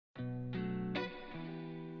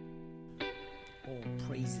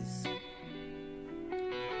praises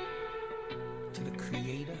to the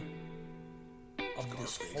creator of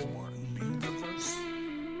this whole universe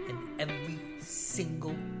and every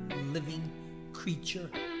single living creature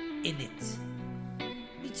in it.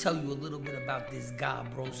 Let me tell you a little bit about this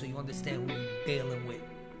God, bro, so you understand who you're dealing with.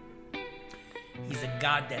 He's a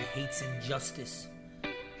God that hates injustice.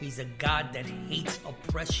 He's a God that hates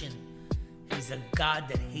oppression. He's a God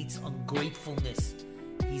that hates ungratefulness.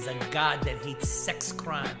 He's a God that hates sex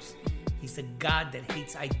crimes. He's a God that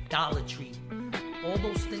hates idolatry. All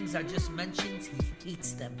those things I just mentioned, he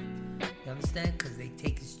hates them. You understand? Because they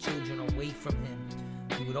take his children away from him.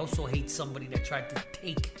 He would also hate somebody that tried to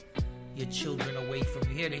take your children away from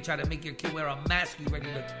you. Here, they try to make your kid wear a mask. You ready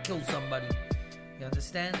to kill somebody. You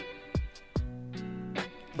understand?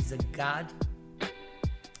 He's a God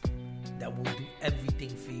that will do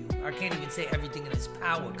everything for you. I can't even say everything in his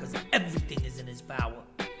power, because everything is in his power.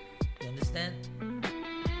 You understand?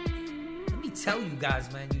 Let me tell you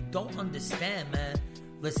guys, man, you don't understand, man.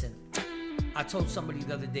 Listen, I told somebody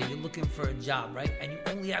the other day, you're looking for a job, right? And you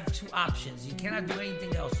only have two options. You cannot do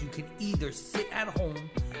anything else. You can either sit at home,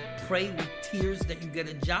 pray with tears that you get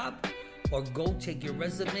a job, or go take your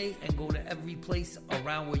resume and go to every place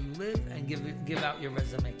around where you live and give out your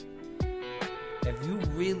resume. If you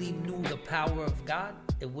really knew the power of God,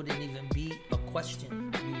 it wouldn't even be a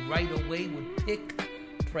question. You right away would pick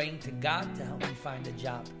praying to God to help me find a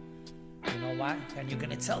job. You know why? And you're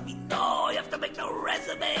going to tell me, no, you have to make no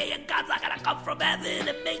resume, and God's not going to come from heaven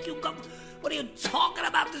and make you come. What are you talking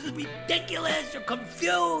about? This is ridiculous. You're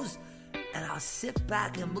confused. And I'll sit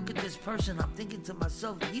back and look at this person. I'm thinking to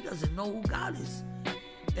myself, he doesn't know who God is.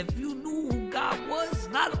 If you knew who God was,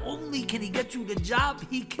 not only can he get you the job,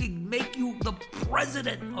 he can make you the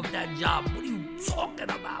president of that job. What are you talking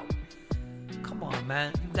about? Come on,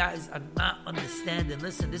 man. You guys are not understanding.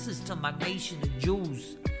 Listen, this is to my nation, the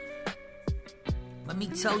Jews. Let me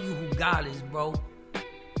tell you who God is, bro.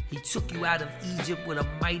 He took you out of Egypt with a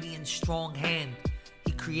mighty and strong hand.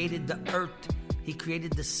 He created the earth. He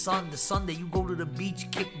created the sun that you go to the beach,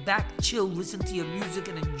 kick back, chill, listen to your music,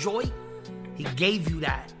 and enjoy. He gave you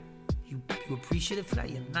that. You appreciative for that?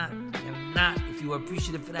 You're not. You're not. If you were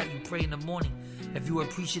appreciative for that, you pray in the morning. If you were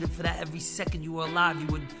appreciative for that every second you were alive, you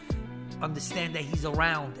would understand that he's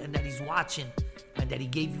around and that he's watching and that he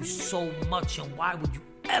gave you so much. And why would you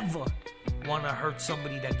ever want to hurt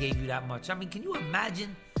somebody that gave you that much? I mean, can you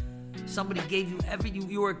imagine somebody gave you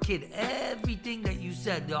you were a kid, everything that you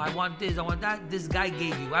said, yo, I want this, I want that, this guy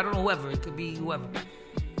gave you. I don't know, whoever, it could be whoever.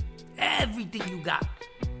 Everything you got.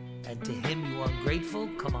 And to him you are ungrateful?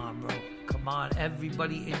 Come on, bro. Come on.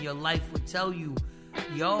 Everybody in your life would tell you,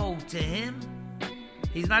 yo, to him,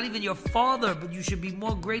 he's not even your father, but you should be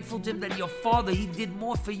more grateful to him than your father. He did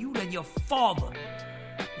more for you than your father.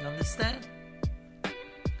 You understand?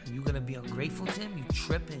 And you're going to be ungrateful to him? You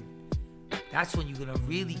tripping. That's when you're going to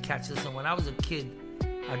really catch this. And when I was a kid,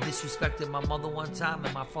 I disrespected my mother one time,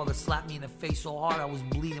 and my father slapped me in the face so hard I was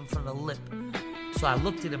bleeding from the lip. So I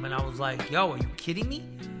looked at him and I was like, yo, are you kidding me?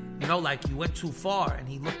 You know, like, you went too far. And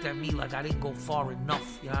he looked at me like I didn't go far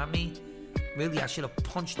enough. You know what I mean? Really, I should have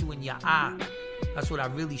punched you in your eye. That's what I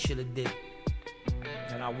really should have did.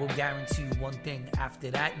 And I will guarantee you one thing.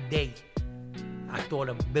 After that day, I thought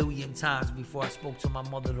a billion times before I spoke to my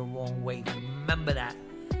mother the wrong way. Remember that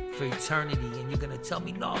for eternity. And you're going to tell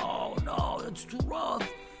me, no, it's too rough.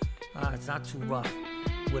 It's not too rough.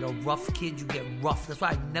 With a rough kid, you get rough. That's why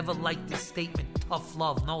I never liked this statement, tough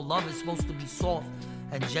love. No, love is supposed to be soft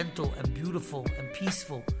and gentle and beautiful and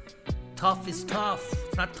peaceful. Tough is tough.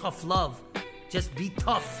 It's not tough love. Just be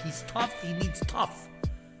tough. He's tough. He needs tough.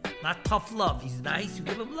 Not tough love. He's nice. You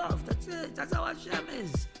give him love. That's it. That's how Hashem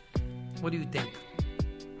is. What do you think?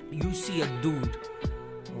 You see a dude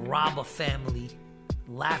rob a family,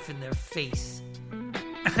 laugh in their face,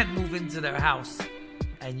 and move into their house,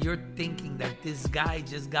 and you're thinking that this guy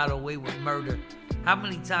just got away with murder. How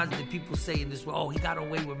many times did people say in this world, oh, he got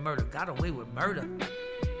away with murder? Got away with murder?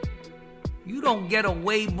 You don't get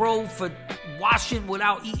away, bro, for washing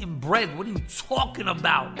without eating bread. What are you talking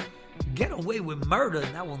about? Get away with murder.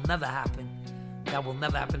 That will never happen. That will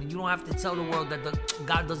never happen. And you don't have to tell the world that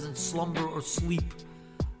God doesn't slumber or sleep.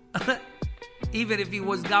 Even if he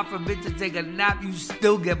was, God forbid, to take a nap, you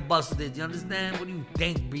still get busted. You understand? What do you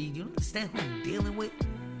think, Breed? You understand who you're dealing with?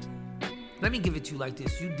 Let me give it to you like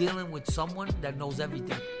this. You're dealing with someone that knows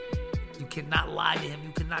everything. You cannot lie to him.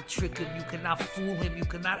 You cannot trick him. You cannot fool him. You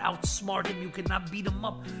cannot outsmart him. You cannot beat him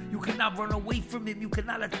up. You cannot run away from him. You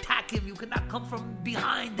cannot attack him. You cannot come from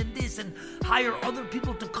behind and this and hire other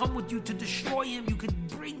people to come with you to destroy him. You can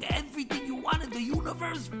bring everything you want in the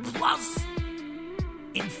universe plus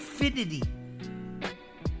infinity.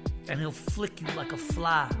 And he'll flick you like a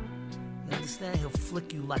fly. You understand? He'll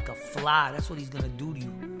flick you like a fly. That's what he's going to do to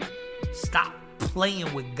you. Stop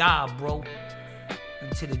playing with God, bro.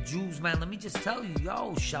 And to the Jews, man, let me just tell you,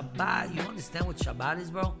 yo, Shabbat, you understand what Shabbat is,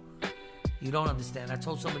 bro? You don't understand. I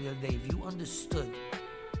told somebody the other day, if you understood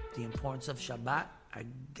the importance of Shabbat, I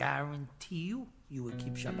guarantee you would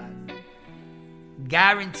keep Shabbat.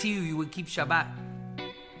 Guarantee you would keep Shabbat.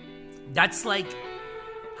 That's like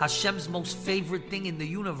Hashem's most favorite thing in the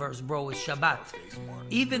universe, bro, is Shabbat.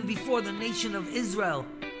 Even before the nation of Israel.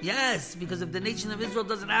 Yes, because if the nation of Israel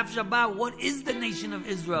doesn't have Shabbat, what is the nation of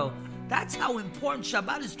Israel? That's how important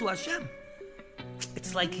Shabbat is to Hashem.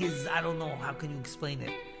 It's like his, I don't know, how can you explain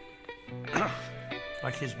it?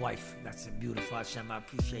 Like his wife. That's beautiful, Hashem. I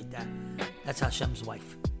appreciate that. That's Hashem's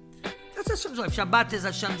wife. That's Hashem's wife. Shabbat is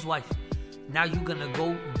Hashem's wife. Now you're going to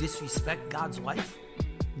go disrespect God's wife?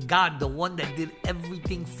 God, the one that did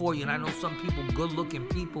everything for you. And I know some people, good-looking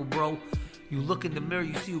people, bro. You look in the mirror,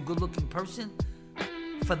 you see a good-looking person.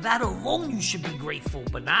 For that alone, you should be grateful.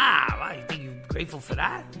 But nah, I think you're grateful for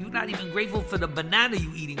that. You're not even grateful for the banana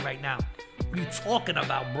you're eating right now. What are you talking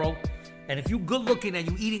about, bro? And if you're good-looking and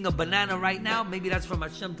you're eating a banana right now, maybe that's from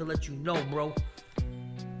Hashem to let you know, bro.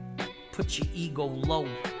 Put your ego low.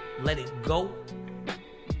 Let it go.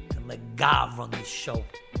 And let God run this show.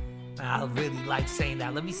 I really like saying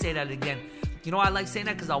that. Let me say that again. You know why I like saying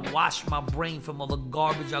that? Because I wash my brain from all the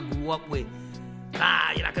garbage I grew up with.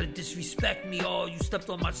 Nah, you're not going to disrespect me. Oh, you stepped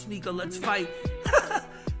on my sneaker. Let's fight.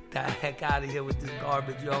 The heck out of here with this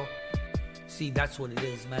garbage, yo. See, that's what it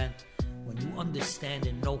is, man. When you understand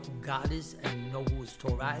and know who God is and you know who his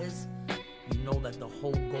Torah is, you know that the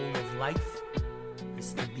whole goal of life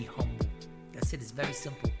is to be humble. That's it. It's very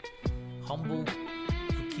simple. Humble,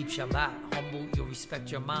 you keep Shabbat. Humble, you'll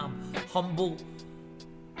respect your mom. Humble,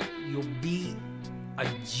 you'll be a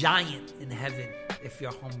giant in heaven if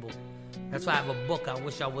you're humble. That's why I have a book. I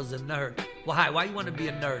wish I was a nerd. Why? Why you want to be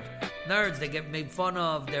a nerd? Nerds, they get made fun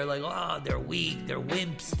of. They're like, oh, they're weak. They're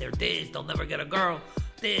wimps. They're this. They'll never get a girl.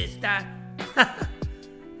 This, that.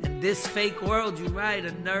 In this fake world, you're right.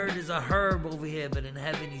 A nerd is a herb over here. But in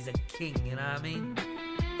heaven, he's a king. You know what I mean?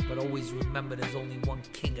 But always remember, there's only one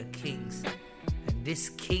king of kings. And this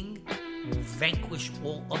king will vanquish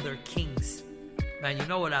all other kings. Man, you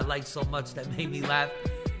know what I like so much that made me laugh?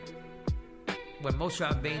 When Moshe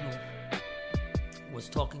Rabbeinu was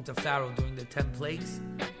talking to Pharaoh during the 10 plagues,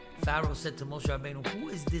 Pharaoh said to Moshe Rabbeinu, who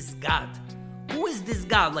is this God? Who is this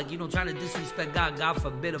God? Like, trying to disrespect God. God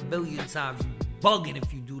forbid 1,000,000,000 times. You're bugging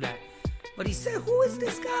if you do that. But he said, who is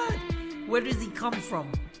this God? Where does he come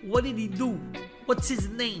from? What did he do? What's his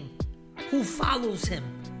name? Who follows him?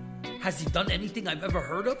 Has he done anything I've ever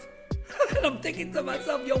heard of? And I'm thinking to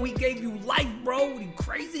myself, yo, he gave you life, bro. Are you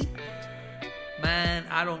crazy? Man,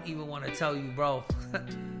 I don't even want to tell you, bro.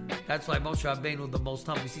 That's why Moshe Rabbeinu the most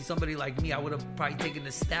humble. You see, somebody like me, I would have probably taken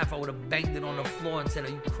the staff, I would have banged it on the floor and said, are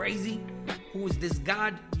you crazy? Who is this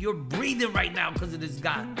God? You're breathing right now because of this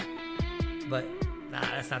God. But, nah,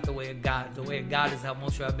 that's not the way of God. The way of God is how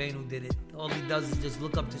Moshe Rabbeinu did it. All he does is just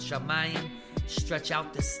look up to Shamayim, stretch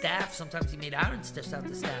out the staff. Sometimes he made Aaron stretch out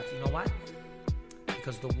the staff. You know why?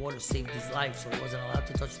 Because the water saved his life, so he wasn't allowed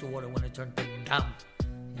to touch the water when it turned to dam.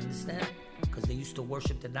 You understand? Because they used to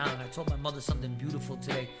worship the dam. And I told my mother something beautiful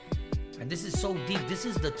today. And this is so deep. This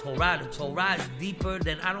is the Torah. The Torah is deeper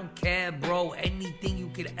than, I don't care, bro, anything you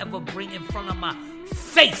could ever bring in front of my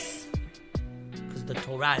face. Because the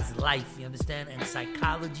Torah is life, you understand? And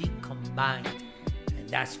psychology combined. And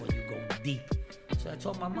that's when you go deep. So I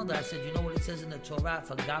told my mother, I said, you know what it says in the Torah?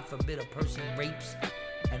 For God forbid a person rapes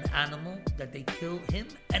an animal, that they kill him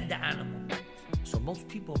and the animal. So most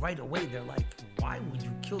people right away, they're like, why would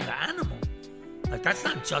you kill the animal? Like, that's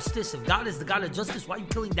not justice. If God is the God of justice, why are you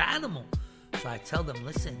killing the animal? So I tell them,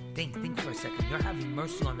 listen, think for a second. You're having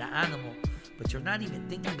mercy on the animal, but you're not even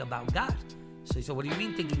thinking about God. So he said, what do you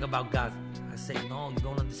mean thinking about God? I say, no, you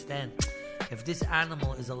don't understand. If this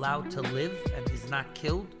animal is allowed to live and is not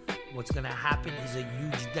killed, what's going to happen is a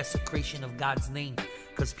huge desecration of God's name,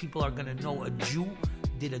 because people are going to know a Jew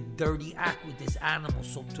did a dirty act with this animal.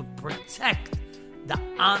 So to protect the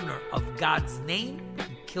honor of God's name,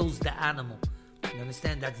 he kills the animal. You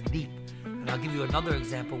understand? That's deep. And I'll give you another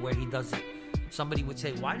example where he does it. Somebody would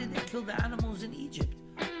say, why did they kill the animals in Egypt?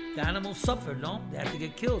 The animals suffered, no? They had to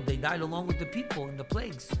get killed. They died along with the people in the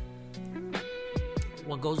plagues.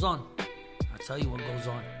 What goes on? I'll tell you what goes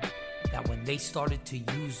on. That when they started to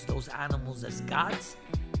use those animals as gods,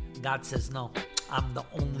 God says, no, I'm the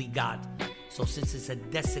only God. So since it's a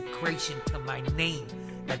desecration to my name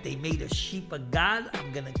that they made a sheep a god,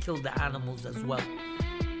 I'm going to kill the animals as well.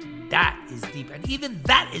 That is deep. And even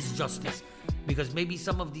that is justice. Because maybe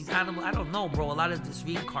some of these animals, I don't know, bro. A lot of this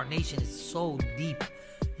reincarnation is so deep.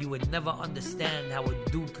 You would never understand how a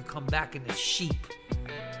dude could come back in a sheep,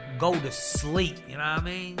 go to sleep. You know what I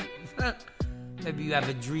mean? Maybe you have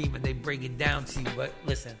a dream and they break it down to you. But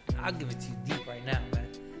listen, I'll give it to you deep right now, man.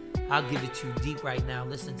 I'll give it to you deep right now.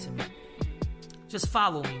 Listen to me. Just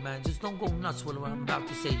follow me, man. Just don't go nuts with what I'm about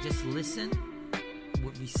to say. Just listen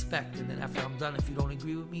with respect. And then after I'm done, if you don't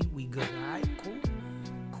agree with me, we good. All right? Cool?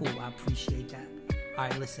 Cool. I appreciate that. All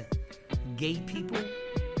right, listen. Gay people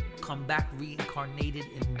come back reincarnated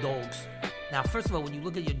in dogs. Now, first of all, when you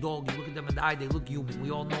look at your dog, you look at them in the eye, they look human.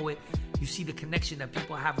 We all know it. You see the connection that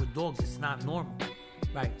people have with dogs. It's not normal.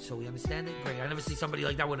 Right? So we understand it? Great. I never see somebody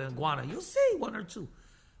like that with an iguana. You'll see one or two.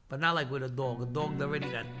 But not like with a dog. A dog, they're ready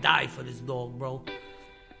to die for this dog, bro.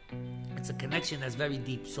 It's a connection that's very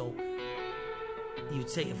deep. So you'd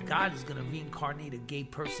say if God is going to reincarnate a gay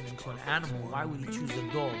person into an animal, why would he choose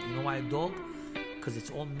a dog? You know why a dog? Because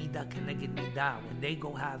it's all mida keneged mida. When they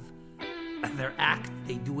go have their act,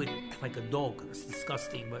 they do it like a dog. It's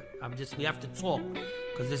disgusting, but we have to talk.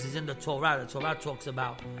 Because this is in the Torah. The Torah talks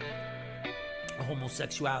about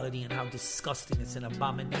homosexuality and how disgusting. It's an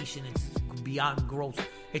abomination. It's beyond gross.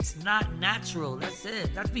 It's not natural. That's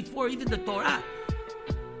it. That's before even the Torah.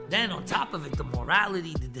 Then on top of it, the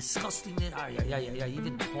morality, the disgustingness. Yeah.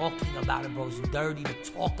 Even talking about it, bro, it's dirty to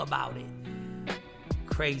talk about it.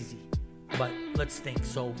 Crazy. But let's think.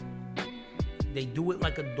 So they do it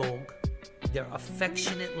like a dog. They're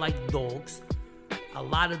affectionate like dogs. A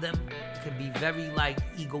lot of them can be very like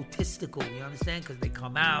egotistical, you understand? Because they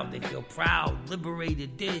come out, they feel proud,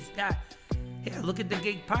 liberated, this, that. Here, look at the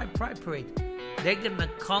gay pride parade. They're gonna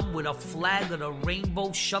come with a flag of the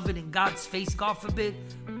rainbow, shove it in God's face, God forbid,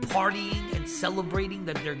 partying and celebrating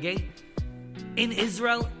that they're gay. In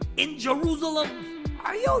Israel, in Jerusalem.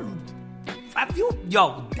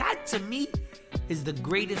 Yo, that to me is the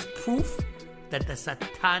greatest proof that the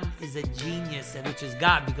Satan is a genius, which is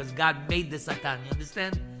God, because God made the Satan, you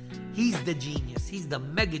understand? He's the genius. He's the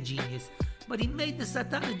mega genius. But he made the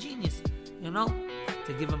Satan a genius, you know?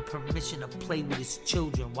 To give him permission to play with his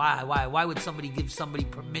children. Why? Why would somebody give somebody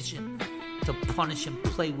permission to punish and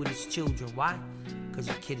play with his children? Why? Because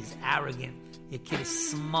your kid is arrogant. Your kid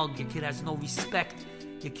is smug. Your kid has no respect.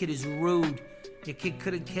 Your kid is rude. Your kid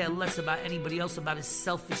couldn't care less about anybody else, about his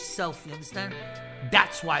selfish self, you understand?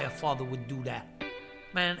 That's why a father would do that.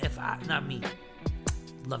 Man, not me.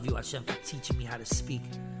 Love you, Hashem, for teaching me how to speak.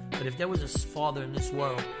 But if there was a father in this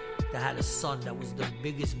world that had a son that was the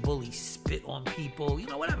biggest bully, spit on people, you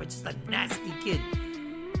know, whatever, just a nasty kid,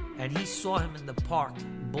 and he saw him in the park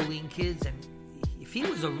bullying kids, and if he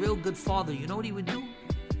was a real good father, you know what he would do?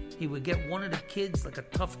 He would get one of the kids, like a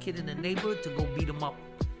tough kid in the neighborhood, to go beat him up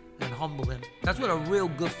and humble him. That's what a real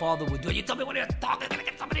good father would do. You tell me when you're talking, you're gonna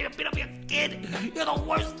get somebody to beat up your kid. You're the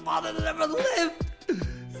worst father that ever lived.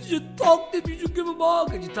 You should talk to him. You should give him a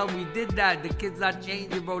hug. And you tell me we did that. The kid's not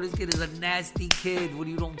changing, bro. This kid is a nasty kid. What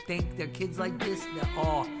do you don't think? They're kids like this?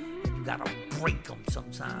 And you gotta break them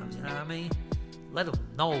sometimes. You know what I mean? Let them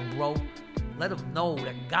know, bro. Let them know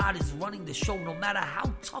that God is running the show no matter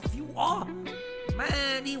how tough you are.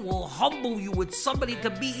 Man, he will humble you with somebody.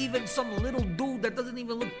 Could be even some little dude that doesn't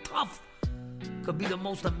even look tough. Could be the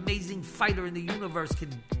most amazing fighter in the universe.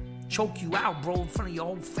 Could choke you out, bro, in front of your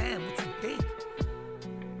whole fam. What you think?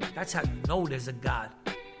 That's how you know there's a God.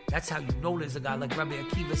 That's how you know there's a God. Like Rabbi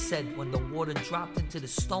Akiva said, when the water dropped into the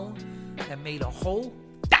stone and made a hole,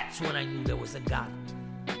 that's when I knew there was a God.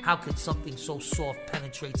 How could something so soft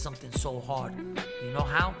penetrate something so hard? You know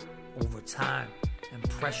how? Over time and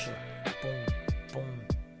pressure. Boom, boom,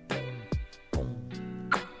 boom,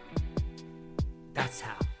 boom. That's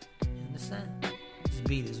how. You understand? This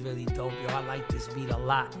beat is really dope, yo. I like this beat a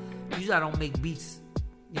lot. Usually I don't make beats,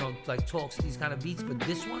 you know, like talks, these kind of beats, but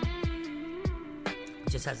this one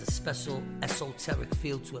just has a special esoteric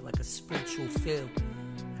feel to it, like a spiritual feel.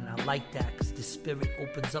 And I like that because the spirit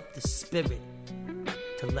opens up the spirit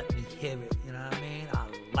to let me hear it. You know what I mean? I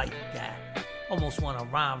like that. Almost want to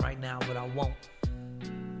rhyme right now, but I won't.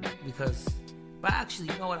 But actually,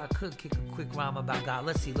 you know what? I could kick a quick rhyme about God.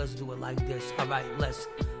 Let's see. Let's do it like this. All right, let's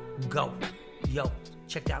go. Yo,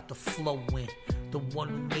 check out the flow in. The one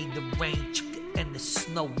who made the rain and the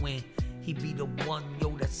snow in. He be the one,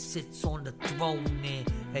 yo, that sits on the throne in.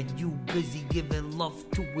 And you busy giving love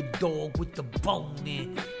to a dog with the bone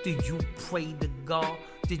in. Did you pray to God?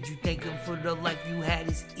 Did you thank him for the life you had?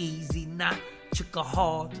 It's easy, not chicka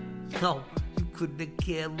hard. No, you couldn't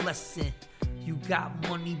care less. You got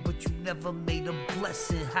money, but you never made a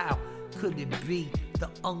blessing. How could it be the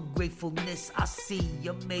ungratefulness I see.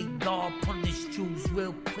 You made God punish Jews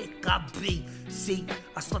real quick. See,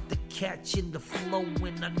 I start to catch in the flow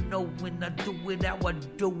when I know when I do it how I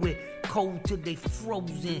do it. Cold till they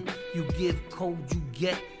frozen. You give cold, you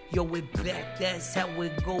get. Yo, it back, that's how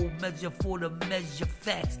it go. Measure for the measure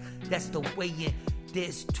facts. That's the way in.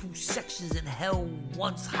 There's two sections in hell.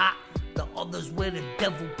 One's hot, the other's where the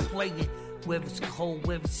devil playing. Where it's cold,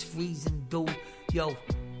 where it's freezing, dude. Yo,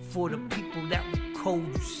 for the people that were cold,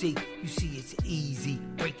 you see it's easy.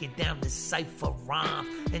 Breaking down the cipher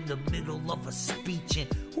rhymes in the middle of a speech.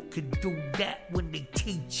 And who could do that when they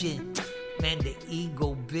teaching? Man, the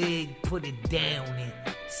ego big, put it down and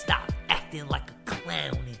stop acting like a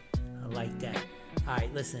clown. And I like that. All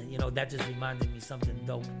right, listen, that just reminded me something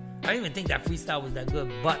dope. I didn't even think that freestyle was that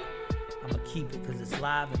good, but I'm going to keep it because it's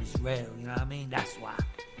live and it's real. You know what I mean? That's why.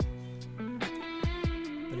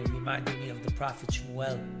 But it reminded me of the prophet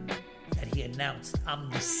Shmuel that he announced, I'm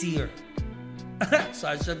the seer. So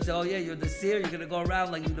Hashem said, oh yeah, you're the seer. You're going to go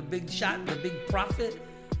around like you're the big shot, the big prophet.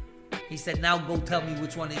 He said, now go tell me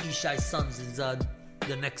which one of Ishai's sons is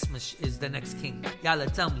the next king. Yalla,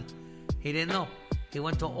 tell me. He didn't know. He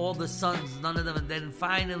went to all the sons, none of them. And then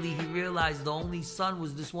finally he realized the only son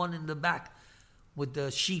was this one in the back with the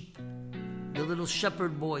sheep. The little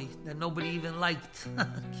shepherd boy that nobody even liked.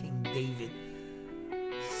 King David.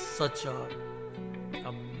 Such a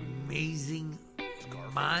amazing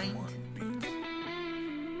mind.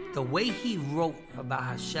 The way he wrote about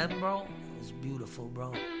Hashem, bro, is beautiful,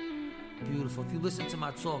 bro. Beautiful. If you listen to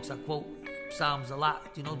my talks, I quote Psalms a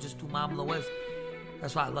lot, just to Mam Loez.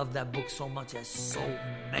 That's why I love that book so much. It has so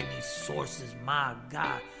many sources. My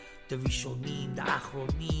God. The Rishonim, the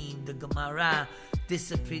Achronim, the Gemara,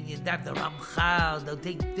 this opinion, that, the Ramchal. They'll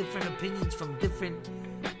take different opinions from different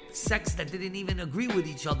sects that didn't even agree with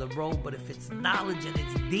each other, bro. But if it's knowledge and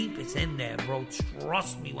it's deep, it's in there, bro.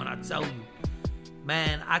 Trust me when I tell you.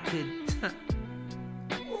 Man, I could...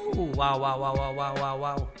 Ooh, wow.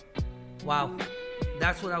 Wow.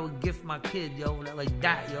 That's what I would gift my kid, yo. Like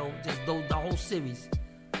that, yo. Just the whole series.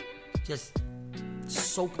 Just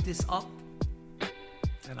soak this up.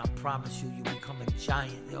 And I promise you become a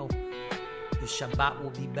giant, yo. Your Shabbat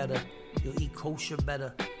will be better. You'll eat kosher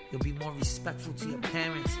better. You'll be more respectful to your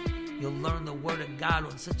parents. You'll learn the word of God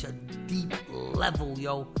on such a deep level,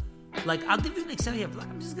 yo. Like, I'll give you an example here.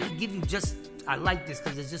 I'm just going to give you I like this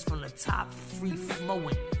because it's just from the top, free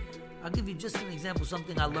flowing. I'll give you just an example,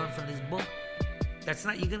 something I learned from this book. That's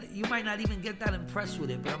not, you might not even get that impressed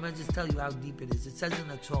with it, but I'm going to just tell you how deep it is. It says in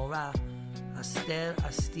the Torah, Astir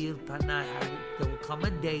Panai, there will come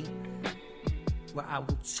a day where I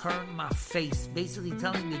will turn my face, basically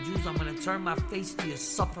telling the Jews, I'm going to turn my face to your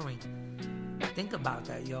suffering. Think about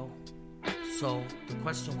that, yo. So the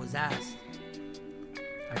question was asked.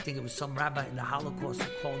 I think it was some rabbi in the Holocaust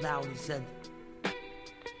who called out. He said,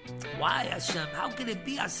 why, Hashem? How can it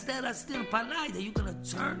be Astir Panai that you're going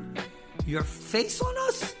to turn your face on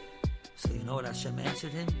us? So you know what Hashem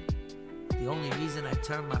answered him? The only reason I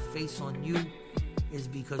turned my face on you is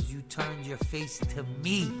because you turned your face to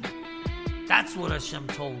me. That's what Hashem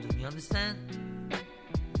told him. You understand?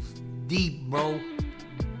 It's deep, bro.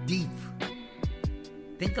 Deep.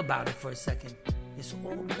 Think about it for a second. It's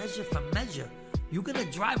all measure for measure. You're going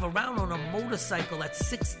to drive around on a motorcycle at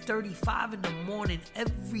 6:35 in the morning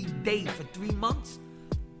every day for 3 months?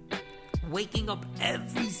 Waking up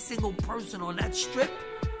every single person on that strip?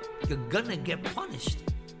 You're going to get punished.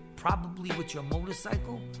 Probably with your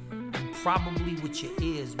motorcycle and probably with your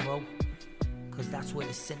ears, bro. Because that's where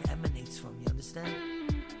the sin emanates from. You understand?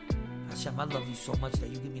 Hashem, I love you so much that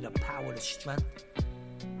you give me the power, the strength,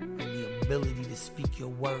 and the ability to speak your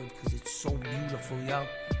word because it's so beautiful, yo.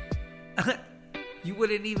 You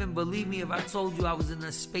wouldn't even believe me if I told you I was in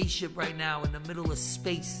a spaceship right now in the middle of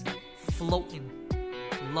space, floating,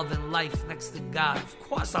 loving life next to God. Of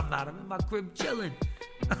course I'm not. I'm in my crib chilling.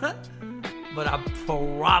 But I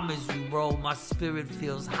promise you, bro, my spirit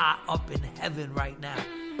feels hot up in heaven right now.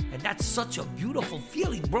 And that's such a beautiful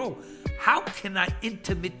feeling, bro. How can I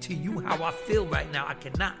intimate to you how I feel right now? I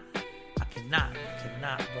cannot,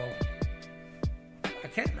 bro. I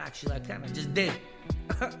can't, actually. I can't. I just did.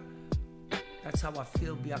 That's how I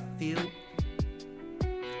feel. I feel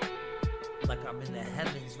like I'm in the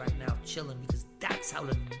heavens right now, chilling, because that's how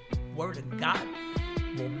the word of God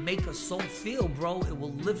will make a soul feel, bro. It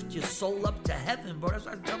will lift your soul up to heaven, bro. That's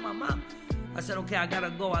what I tell my mom. I said, okay, I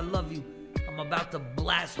gotta go. I love you. I'm about to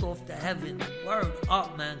blast off to heaven. Word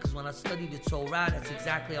up, man, because when I study the Torah, that's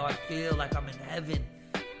exactly how I feel, like I'm in heaven.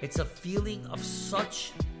 It's a feeling of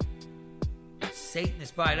such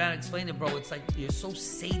Satanist, bro. I don't explain it, bro. It's like you're so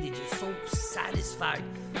sated, you're so satisfied,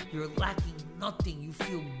 you're lacking nothing. You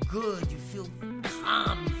feel good. You feel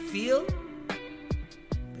calm. You feel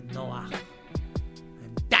Benoach.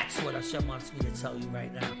 And that's what Hashem wants me to tell you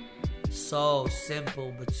right now. So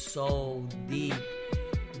simple, but so deep.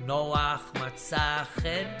 Noach matzah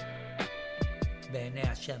chen b'nei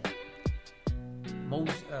Hashem.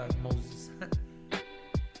 Moses.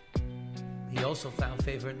 He also found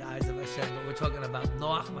favor in the eyes of Hashem. But we're talking about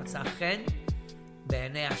Noach matzah chen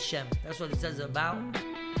b'nei Hashem. That's what it says about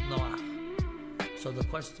Noach. So the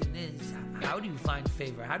question is, how do you find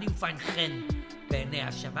favor? How do you find chen b'nei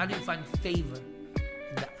Hashem? How do you find favor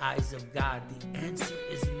in the eyes of God? The answer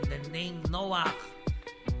is in the name Noach.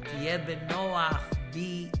 Noach,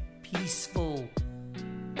 be peaceful.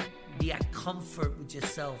 Be at comfort with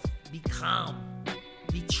yourself. Be calm.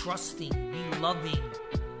 Be trusting. Be loving.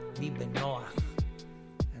 Be Benoach.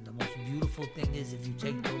 And the most beautiful thing is if you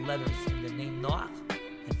take the letters in the name Noach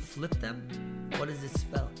and flip them, what does it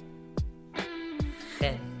spell?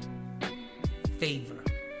 Chen. Favor.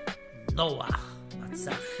 Noach.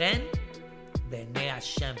 Matzah chen b'nei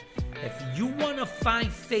Hashem. If you want to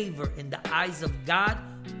find favor in the eyes of God,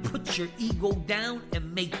 put your ego down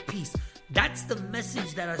and make peace. That's the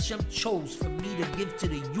message that Hashem chose for me to give to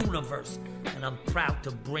the universe, and I'm proud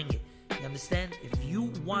to bring it. You understand? If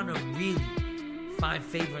you want to really find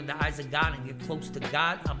favor in the eyes of God and get close to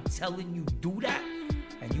God, I'm telling you, do that,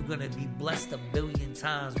 and you're going to be blessed 1,000,000,000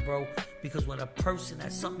 times, bro. Because when a person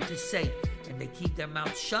has something to say and they keep their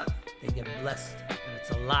mouth shut, they get blessed, and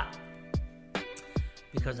it's a lot.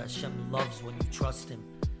 Because Hashem loves when you trust Him.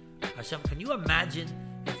 Hashem, can you imagine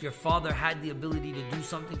if your father had the ability to do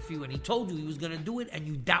something for you and he told you he was going to do it and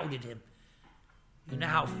you doubted him? You know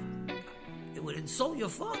how it would insult your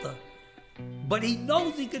father. But he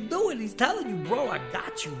knows he can do it. He's telling you, bro, I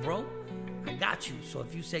got you, bro. I got you. So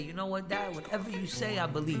if you say, you know what, Dad, whatever you say, I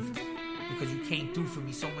believe. Because you came through for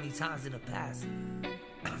me so many times in the past.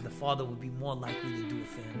 The father would be more likely to do it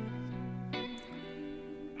for him.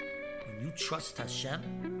 When you trust Hashem,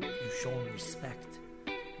 you show him respect.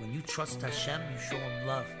 When you trust Hashem, you show him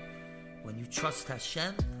love. When you trust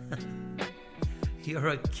Hashem, you're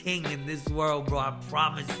a king in this world, bro. I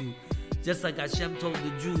promise you. Just like Hashem told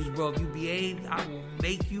the Jews, bro, if you behave, I will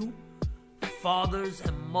make you fathers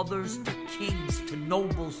and mothers to kings, to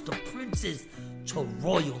nobles, to princes, to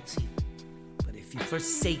royalty. But if you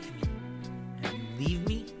forsake me and you leave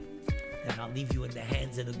me, then I'll leave you in the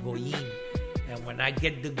hands of the Goyim. And when I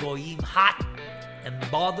get the Goyim hot and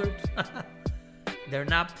bothered, they're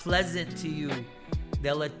not pleasant to you.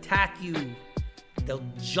 They'll attack you. They'll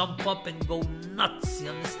jump up and go nuts.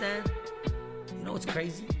 You understand? You know what's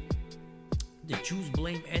crazy? The Jews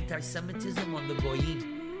blame anti-Semitism on the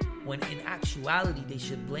Goyim, when in actuality they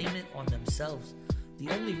should blame it on themselves. The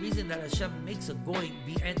only reason that Hashem makes a Goy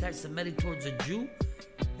be anti-Semitic towards a Jew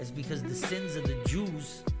is because the sins of the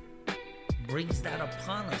Jews brings that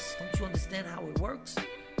upon us. Don't you understand how it works?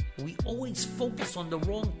 We always focus on the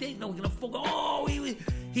wrong thing. No, we're gonna focus. Oh,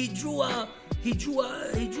 he drew a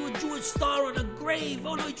Jewish star on a grave.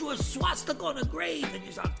 Oh no, he drew a swastika on a grave. And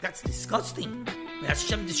you're like, that's disgusting.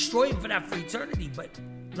 Hashem destroy him for that for eternity. But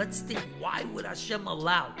let's think, why would Hashem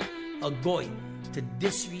allow a goy to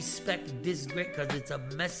disrespect this great? Because it's a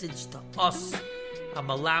message to us. I'm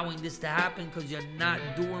allowing this to happen because you're not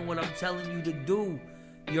doing what I'm telling you to do.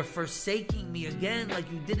 You're forsaking me again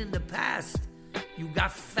like you did in the past. You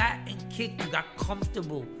got fat and kicked. You got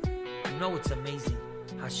comfortable. You know it's amazing.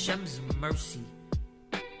 Hashem's mercy.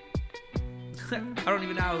 I don't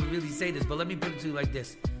even know how to really say this, but let me put it to you like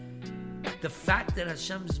this. The fact that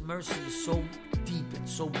Hashem's mercy is so deep and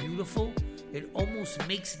so beautiful, it almost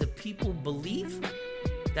makes the people believe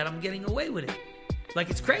that I'm getting away with it. Like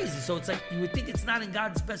it's crazy. So it's like you would think it's not in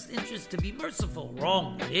God's best interest to be merciful.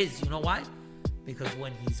 Wrong. It is. You know why? Because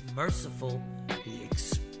when He's merciful, He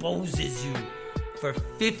exposes you. For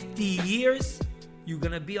 50 years, you're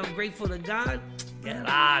going to be ungrateful to God? Get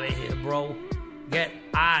out of here, bro. Get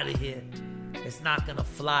out of here. It's not going to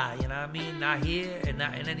fly, you know what I mean? Not here and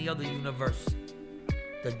not in any other universe.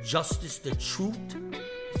 The justice, the truth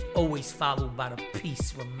is always followed by the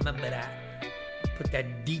peace. Remember that. Put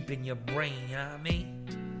that deep in your brain, you know what I mean?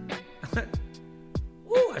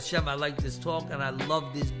 Woo, Hashem, I like this talk and I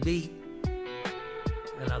love this beat.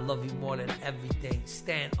 And I love you more than everything.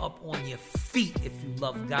 Stand up on your feet if you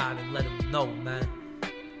love God and let Him know, man.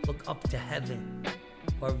 Look up to heaven.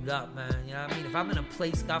 Word up, man. You know what I mean? If I'm in a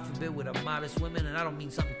place, God forbid, with a modest woman, and I don't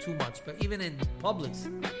mean something too much, but even in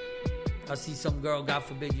Publix, I see some girl, God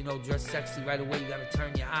forbid, you know, dressed sexy right away. You got to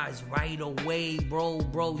turn your eyes right away, bro.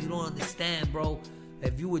 You don't understand, bro.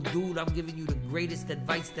 If you a dude, I'm giving you the greatest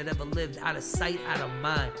advice that ever lived. Out of sight, out of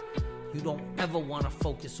mind. You don't ever want to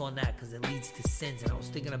focus on that because it leads to sins. And I was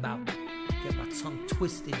thinking about getting my tongue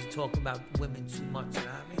twisted to talk about women too much, you know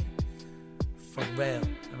what I mean? For real.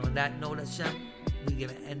 And on that note, Hashem, we're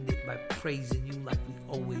going to end it by praising you like we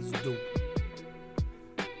always do.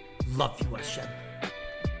 Love you, Hashem.